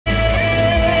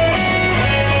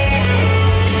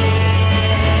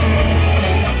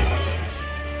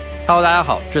Hello， 大家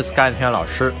好，这是 SKYline 天线老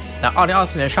师。那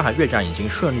2024年上海乐展已经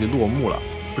顺利落幕了，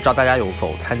不知道大家有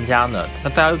否参加呢？那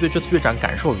大家对这次乐展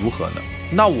感受如何呢？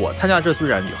那我参加这次乐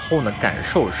展以后呢，感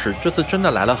受是这次真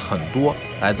的来了很多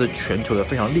来自全球的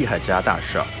非常厉害的吉他大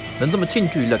师啊，能这么近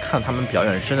距离的看他们表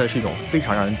演，真的是一种非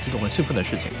常让人激动和兴奋的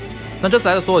事情。那这次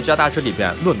来的所有吉他大师里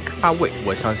边，论咖位，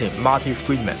我相信 Marty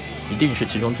Friedman 一定是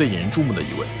其中最引人注目的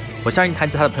一位。我相信弹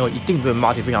吉他的朋友一定对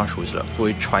Marty 非常熟悉了。作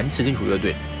为传奇金属乐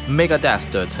队 Megadeth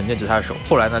的曾经吉他手，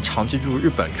后来呢长期住入日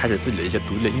本，开始自己的一些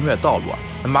独立的音乐道路啊。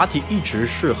那 Marty 一直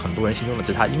是很多人心中的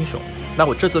吉他英雄。那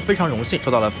我这次非常荣幸受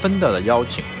到了 Fender 的邀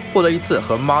请，获得一次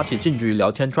和 Marty 近距离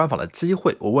聊天专访的机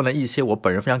会。我问了一些我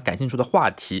本人非常感兴趣的话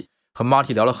题，和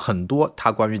Marty 聊了很多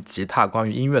他关于吉他、关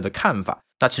于音乐的看法。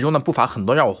那其中呢不乏很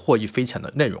多让我获益匪浅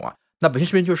的内容啊。那本期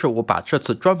视频就是我把这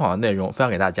次专访的内容分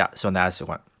享给大家，希望大家喜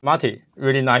欢。Marty,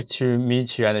 really nice to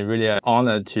meet you and really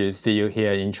honored to see you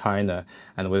here in China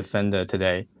and with Fender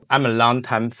today. I'm a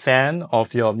long-time fan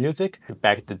of your music.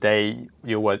 Back the day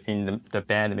you were in the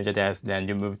band Megadeth, then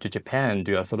you moved to Japan and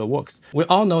do your solo works. We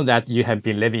all know that you have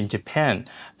been living in Japan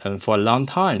for a long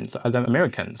time as an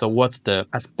American. So what's the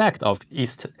aspect of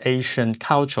East Asian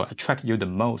culture attract you the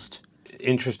most?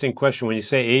 Interesting question. When you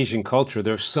say Asian culture,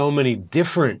 there's so many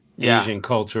different Asian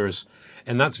cultures,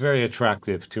 and that's very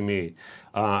attractive to me.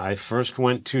 I first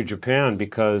went to Japan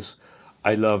because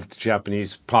I loved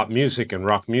Japanese pop music and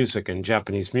rock music and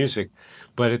Japanese music.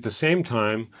 But at the same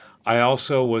time, I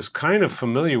also was kind of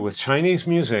familiar with Chinese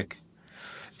music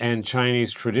and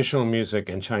Chinese traditional music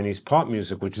and Chinese pop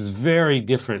music, which is very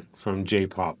different from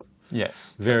J-pop.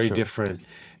 Yes. Very different.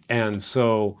 And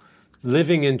so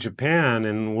living in Japan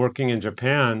and working in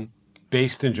Japan,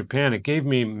 based in Japan, it gave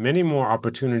me many more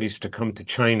opportunities to come to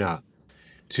China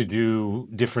to do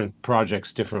different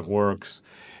projects, different works.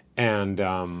 And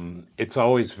it's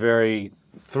always very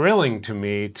thrilling to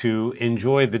me to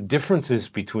enjoy the differences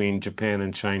between Japan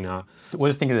and China. What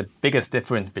do you think is the biggest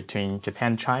difference between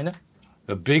Japan and China?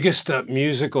 The biggest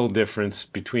musical difference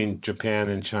between Japan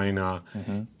and China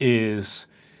is,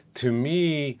 to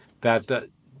me, that the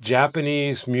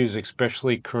Japanese music,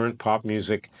 especially current pop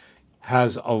music,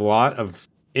 has a lot of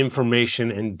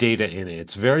information and data in it.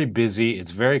 It's very busy.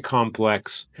 It's very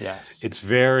complex. Yes.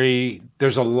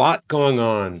 There's a lot going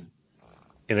on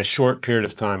in a short period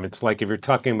of time. It's like if you're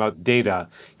talking about data,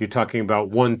 you're talking about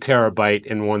 1 terabyte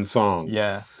in one song.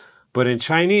 Yeah. But in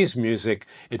Chinese music,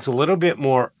 it's a little bit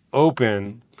more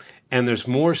open and there's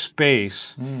more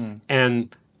space.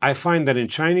 And I find that in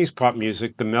Chinese pop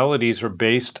music, the melodies are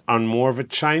based on more of a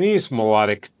Chinese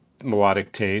melodic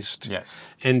taste. Yes.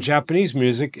 And Japanese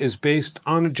music is based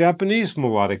on a Japanese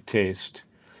melodic taste.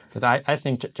 Because I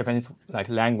think Japanese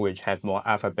language has more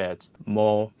alphabet,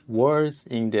 more words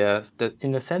in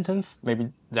the sentence. Maybe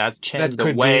that changes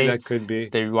the way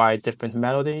they write different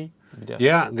melody.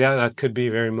 Yeah, that could be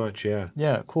very much, yeah.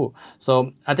 Yeah, cool.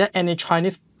 So are there any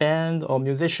Chinese band or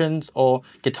musicians or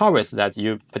guitarists that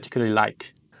you particularly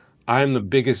like? I'm the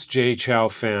biggest Jay Chou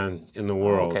fan in the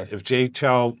world. Okay. If Jay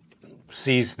Chou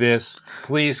sees this,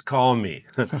 please call me.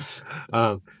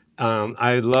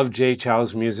 I love Jay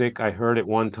Chou's music. I heard it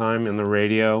one time in the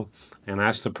radio and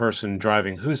asked the person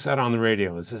driving, who's that on the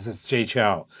radio? It's Jay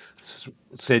Chou.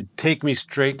 Said, take me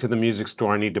straight to the music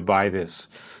store. I need to buy this.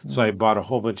 So I bought a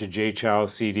whole bunch of Jay Chou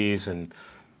CDs and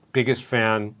biggest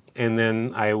fan. And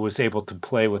then I was able to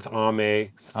play with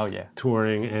Ame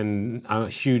touring, and I'm a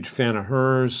huge fan of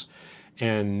hers.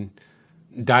 And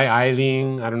Dai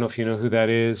Eiling, I don't know if you know who that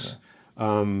is.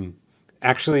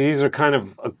 Actually, these are kind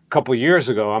of a couple years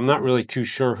ago. I'm not really too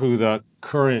sure who the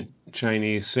current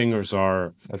Chinese singers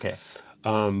are. Okay.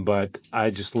 But I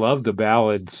just love the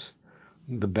ballads.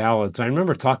 I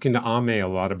remember talking to Ame a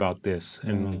lot about this.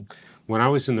 And when I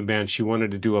was in the band, she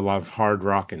wanted to do a lot of hard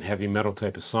rock and heavy metal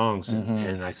type of songs.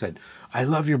 And I said, I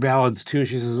love your ballads too.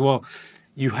 She says, well,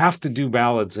 you have to do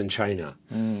ballads in China.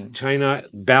 China,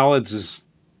 ballads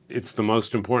it's the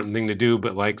most important thing to do,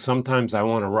 but sometimes I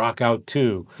want to rock out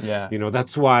too. Yeah. You know,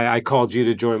 that's why I called you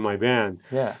to join my band.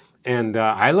 Yeah. And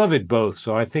I love it both.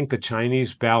 So I think the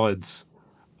Chinese ballads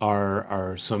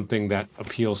are something that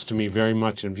appeals to me very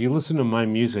much. And if you listen to my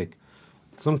music,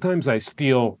 sometimes I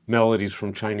steal melodies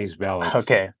from Chinese ballads.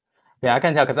 Okay. Yeah, I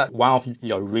can tell because one of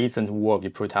your recent work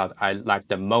you put out I like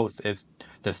the most is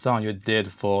the song you did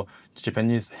for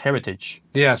Japanese heritage.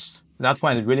 Yes. That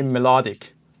one is really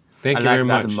melodic. Thank you very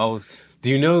much. I like that the most. Do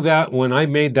you know that when I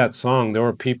made that song, there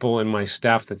were people in my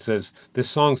staff that says, this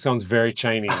song sounds very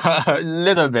Chinese. A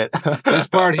little bit. This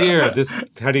part here,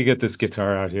 how do you get this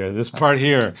guitar out here? This part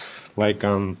here,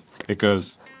 it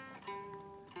goes.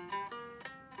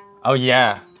 Oh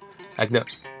yeah, like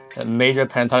Major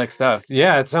pentatonic stuff.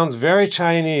 Yeah, it sounds very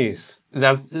Chinese.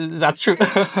 That's true.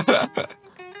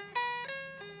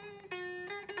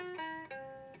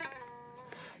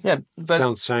 Yeah, but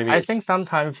Sounds Chinese. I think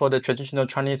sometimes for the traditional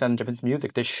Chinese and Japanese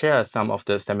music, they share some of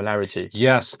the similarity.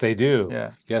 Yes, they do.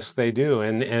 Yeah. Yes, they do.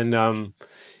 And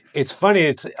it's funny.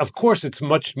 It's of course it's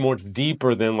much more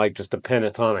deeper than like just a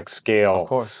pentatonic scale. Of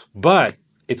course. But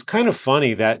it's kind of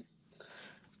funny that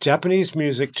Japanese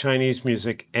music, Chinese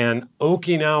music, and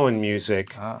Okinawan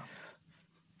music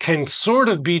can sort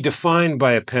of be defined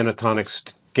by a pentatonic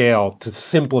scale to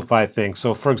simplify things.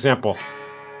 So, for example,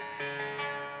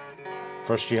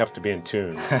 first you have to be in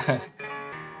tune.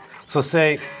 So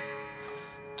say,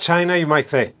 China, you might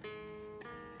say,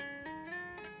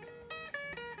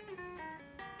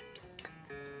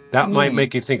 that might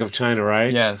make you think of China,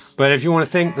 right? Yes. But if you want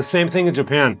to think the same thing in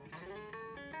Japan.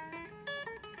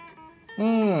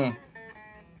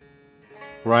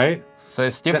 Right? So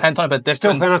it's still pentatonic, but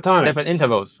Still pentatonic. different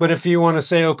intervals. But if you want to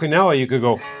say Okinawa, you could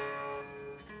go.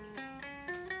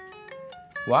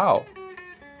 Wow.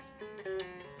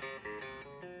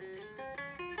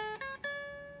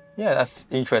 Yeah, that's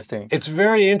interesting. It's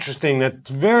very interesting. That's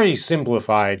very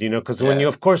simplified, you know, because when Yeah. you,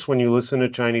 of course, when you listen to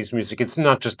Chinese music, it's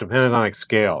not just a pentatonic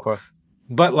scale. Of course.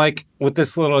 But like with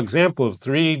this little example of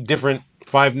 3 different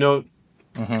 5-note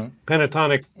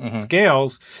pentatonic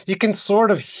scales, you can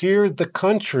sort of hear the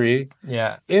country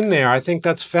Yeah. in there. I think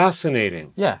that's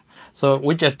fascinating. Yeah. So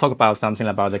we just talked about something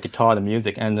about the guitar, the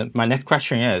music. And my next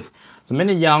question is, so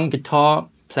many young guitar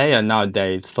players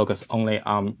nowadays focus only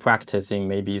on practicing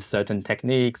maybe certain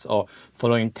techniques or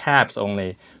following tabs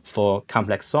only for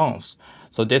complex songs.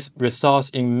 So this results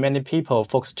in many people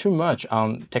focus too much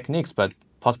on techniques, but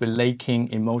possibly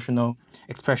lacking emotional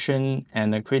expression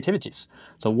and creativities.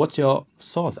 So what's your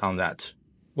thoughts on that?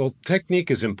 Well, technique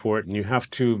is important. You have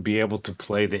to be able to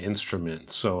play the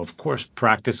instrument. So, of course,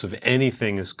 practice of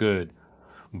anything is good.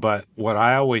 But what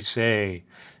I always say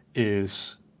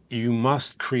is you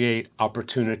must create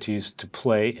opportunities to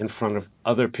play in front of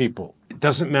other people. It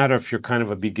doesn't matter if you're kind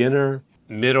of a beginner,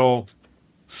 middle,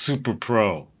 super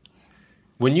pro.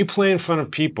 When you play in front of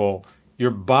people,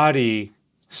 your body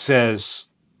says,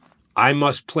 I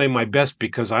must play my best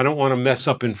because I don't want to mess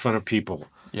up in front of people.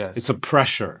 Yes. It's a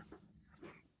pressure.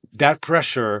 That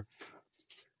pressure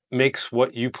makes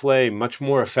what you play much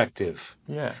more effective.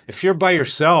 Yeah. If you're by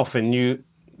yourself and you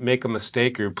make a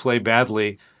mistake or play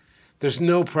badly, there's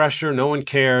no pressure, no one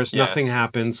cares, nothing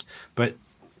happens. But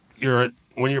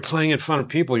when you're playing in front of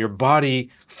people, your body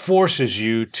forces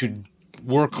you to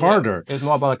work harder. It's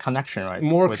more about a connection, right?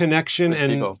 More connection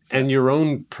and your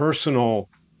own personal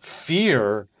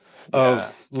fear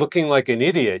of looking like an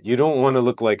idiot. You don't want to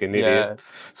look like an idiot.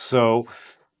 Yes. So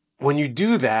when you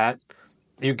do that,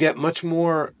 you get much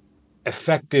more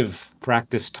effective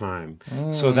practice time.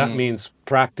 So that means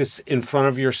practice in front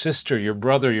of your sister, your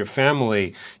brother, your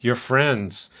family, your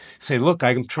friends. Say, look,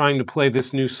 I'm trying to play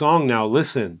this new song now.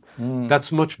 Listen,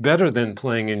 that's much better than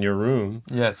playing in your room.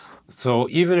 Yes. So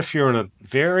even if you're in a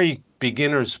very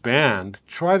beginner's band,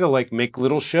 try to like make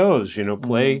little shows, you know,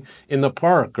 play in the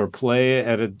park or play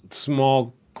at a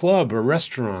small club or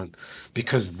restaurant,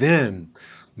 because then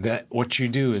that what you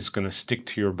do is going to stick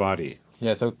to your body.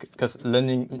 Yeah, so because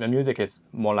learning the music is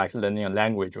more like learning a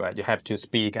language, right? You have to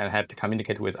speak and have to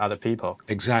communicate with other people.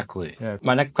 Exactly. Yeah.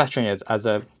 My next question is, as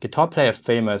a guitar player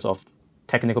famous of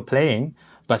technical playing,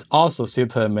 but also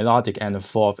super melodic and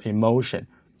full of emotion,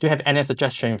 do you have any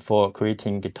suggestion for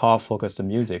creating guitar-focused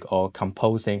music or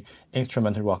composing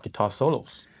instrumental rock guitar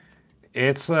solos?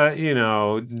 It's, you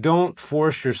know, don't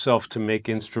force yourself to make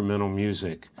instrumental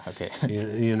music. Okay.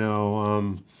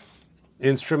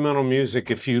 Instrumental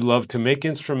music, if you love to make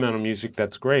instrumental music,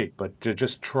 that's great. But to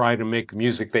just try to make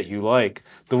music that you like,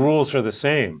 the rules are the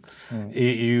same.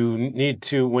 You need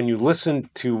to, when you listen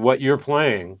to what you're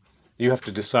playing, you have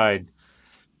to decide,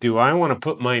 do I want to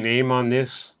put my name on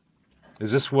this?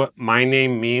 Is this what my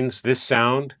name means, this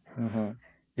sound?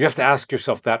 You have to ask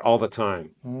yourself that all the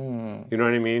time. You know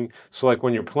what I mean? So like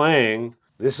when you're playing,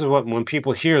 this is what, when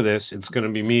people hear this, it's going to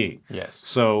be me. Yes.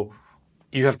 So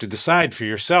you have to decide for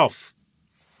yourself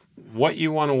what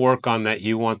you want to work on that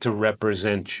you want to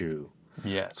represent you.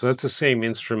 Yes. So that's the same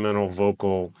instrumental,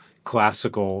 vocal,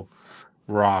 classical,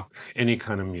 rock, any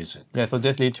kind of music. Yeah, so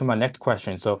this leads to my next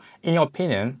question. So in your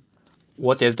opinion,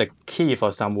 what is the key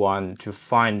for someone to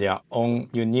find their own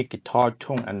unique guitar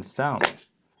tone and sound?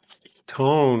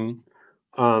 Tone,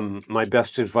 my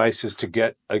best advice is to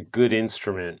get a good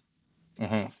instrument.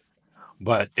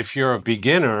 But if you're a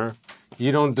beginner,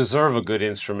 you don't deserve a good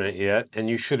instrument yet, and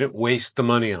you shouldn't waste the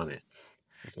money on it.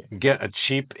 Get a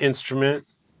cheap instrument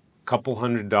couple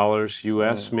 $100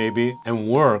 US maybe, and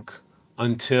work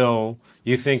until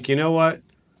you think, you know what?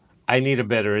 I need a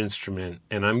better instrument,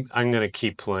 and I'm going to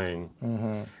keep playing.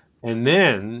 And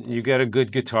then you get a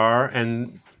good guitar,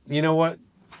 and you know what?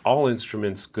 All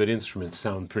instruments, good instruments,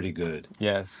 sound pretty good.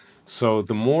 Yes. So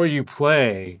the more you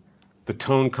play, the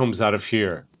tone comes out of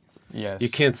here. Yes. You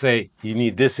can't say you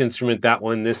need this instrument, that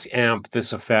one, this amp,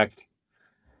 this effect.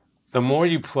 The more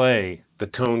you play, the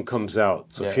tone comes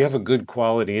out. So if you have a good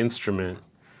quality instrument,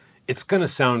 it's going to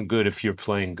sound good if you're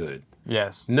playing good.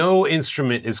 Yes. No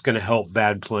instrument is going to help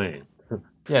bad playing.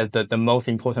 Yeah, the most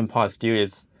important part still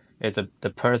is the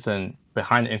person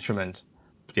behind the instrument.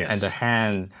 Yes. And the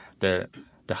hand, the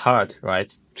heart,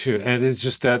 right? True. And it's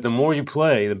just that the more you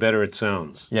play, the better it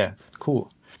sounds. Yeah,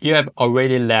 cool. You have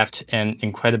already left an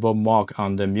incredible mark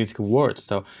on the music world.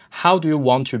 So how do you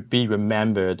want to be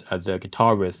remembered as a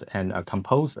guitarist and a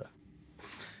composer?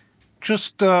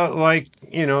 Just like,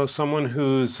 you know, someone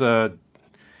who's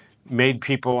made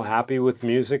people happy with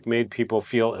music, made people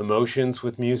feel emotions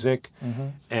with music.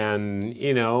 And,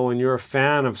 you know, when you're a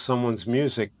fan of someone's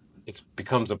music, it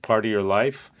becomes a part of your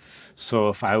life. So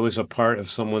if I was a part of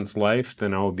someone's life,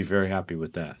 then I would be very happy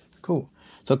with that. Cool.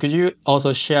 So could you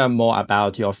also share more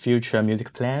about your future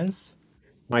music plans?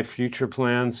 My future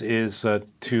plans is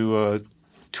to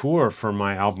tour for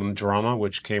my album Drama,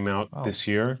 which came out this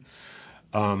year.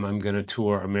 I'm going to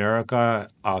tour America,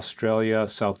 Australia,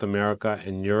 South America,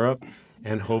 and Europe,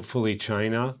 and hopefully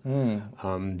China.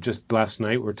 Just last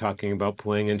night, we're talking about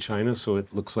playing in China, so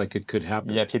it looks like it could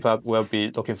happen. Yeah, people will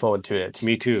be looking forward to it.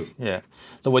 Me too. Yeah.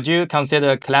 So would you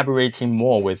consider collaborating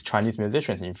more with Chinese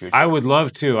musicians in future? I would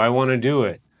love to. I want to do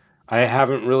it. I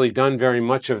haven't really done very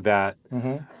much of that,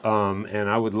 and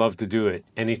I would love to do it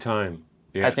anytime.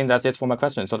 Yeah. I think that's it for my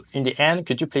question. So in the end,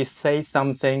 could you please say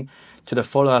something to the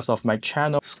followers of my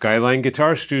channel? SKYline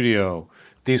Guitar Studio.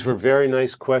 These were very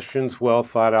nice questions, well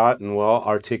thought out and well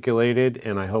articulated,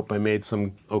 and I hope I made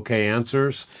some okay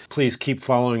answers. Please keep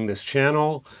following this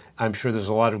channel. I'm sure there's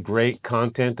a lot of great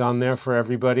content on there for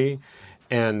everybody,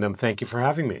 and thank you for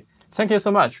having me. Thank you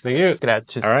so much. Thank you. Glad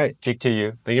to All right. speak to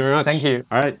you. Thank you very much. Thank you.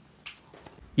 All right.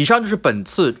 以上就是本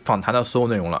次访谈的所有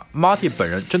内容了。Marty 本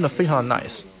人真的非常的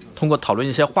nice， 通过讨论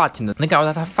一些话题呢，能感受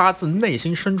到他发自内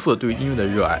心深处的对于音乐的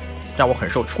热爱，让我很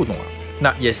受触动了。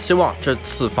那也希望这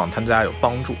次访谈对大家有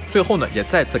帮助。最后呢，也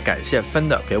再次感谢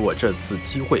Fender 给我这次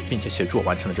机会，并且协助我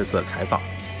完成了这次的采访。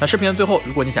那视频的最后，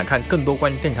如果你想看更多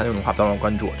关于电吉他内容的话，不要忘了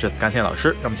关注我。这是甘天老师，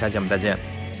让我们下期节目再见。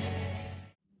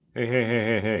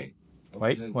Hey.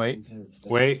 Wait.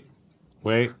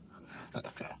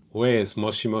 Wait is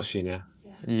moshi moshi, yeah?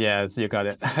 Yes, you got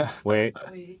it. Wait.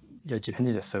 Your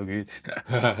Japanese is so good.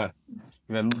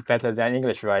 Even better than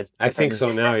English, right? I think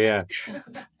so now, yeah.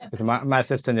 My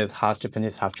assistant is half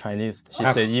Japanese, half Chinese. She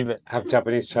said even... Half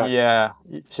Japanese, half... Yeah,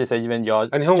 she said even your...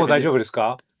 日本語大丈夫です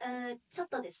か？ちょっ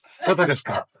とです。ちょっとです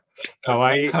か？か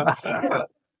わいい。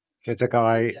めっちゃか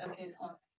わいい。